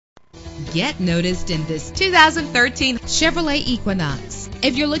Get noticed in this 2013 Chevrolet Equinox.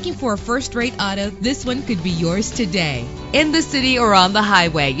 If you're looking for a first-rate auto, this one could be yours today. In the city or on the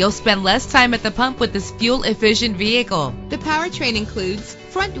highway, you'll spend less time at the pump with this fuel-efficient vehicle. The powertrain includes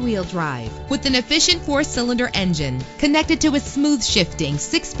front-wheel drive with an efficient 4-cylinder engine connected to a smooth shifting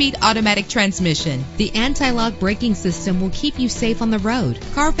 6-speed automatic transmission. The anti-lock braking system will keep you safe on the road.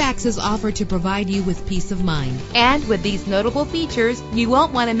 Carfax is offered to provide you with peace of mind. And with these notable features, you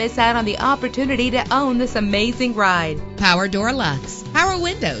won't want to miss out on the opportunity to own this amazing ride. Power door locks, power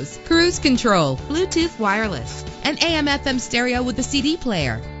windows, cruise control, Bluetooth wireless, an AM/FM stereo with a CD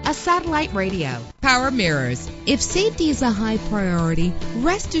player, a satellite radio, power mirrors. If safety is a high priority,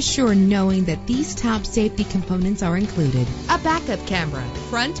 rest assured knowing that these top safety components are included: a backup camera,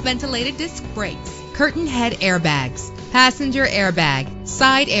 front ventilated disc brakes, curtain head airbags, passenger airbag,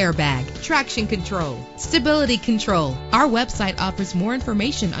 side airbag, traction control, stability control. Our website offers more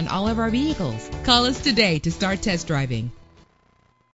information on all of our vehicles. Call us today to start test driving.